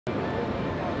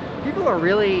People are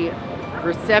really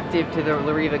receptive to the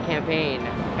Riva campaign,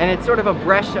 and it's sort of a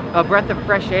breath of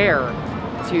fresh air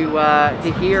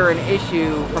to hear an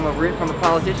issue from a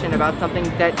politician about something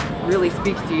that really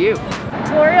speaks to you.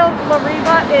 Gloria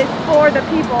is for the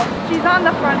people. She's on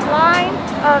the front line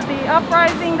of the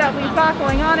uprising that we've got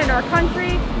going on in our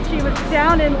country. She was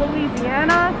down in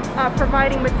Louisiana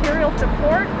providing material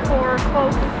support for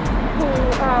folks who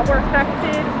were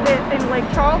affected in Lake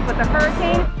Charles with the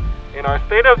hurricane. In our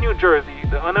state of New Jersey,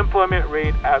 the unemployment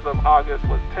rate as of August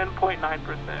was 10.9%,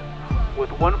 with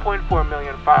 1.4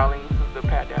 million filings since the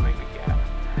pandemic began.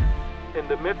 In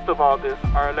the midst of all this,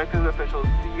 our elected officials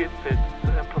see it fit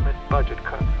to implement budget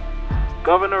cuts.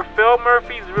 Governor Phil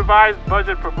Murphy's revised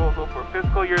budget proposal for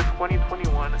fiscal year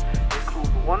 2021 includes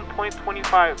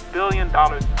 $1.25 billion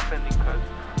in spending cuts,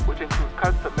 which include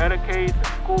cuts to Medicaid and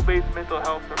school-based mental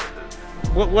health services.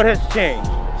 What has changed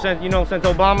since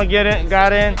Obama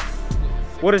got in?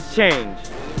 What has changed?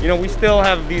 We still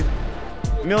have these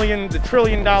the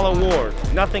trillion-dollar wars.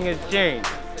 Nothing has changed.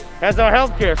 Has our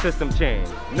healthcare system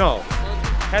changed? No.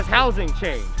 Has housing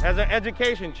changed? Has our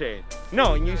education changed?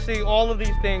 No. And you see all of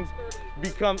these things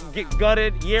get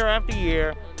gutted year after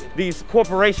year. These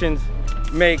corporations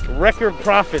make record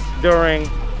profits during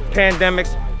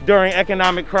pandemics, during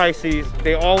economic crises.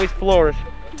 They always flourish,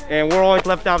 and we're always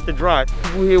left out to dry.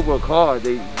 People here work hard.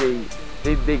 They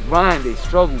grind. They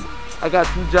struggle. I got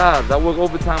 2 jobs. I work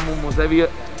overtime almost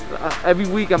every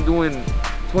week. I'm doing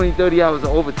 20, 30 hours of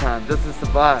overtime just to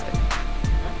survive.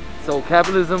 So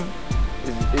capitalism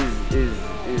is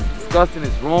disgusting.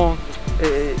 It's wrong.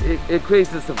 It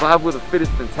creates a survival of the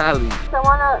fittest mentality. I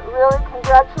want to really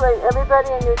congratulate everybody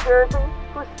in New Jersey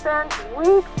who spent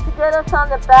weeks to get us on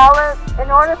the ballot in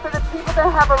order for the people to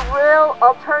have a real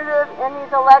alternative in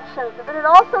these elections. But it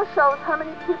also shows how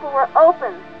many people were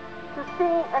open to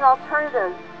seeing an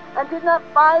alternative and did not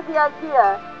buy the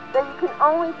idea that you can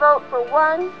only vote for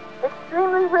one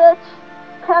extremely rich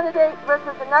candidate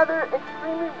versus another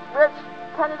extremely rich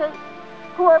candidate,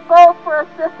 who are both for a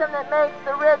system that makes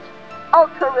the rich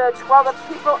ultra rich while the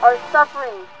people are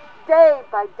suffering day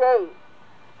by day.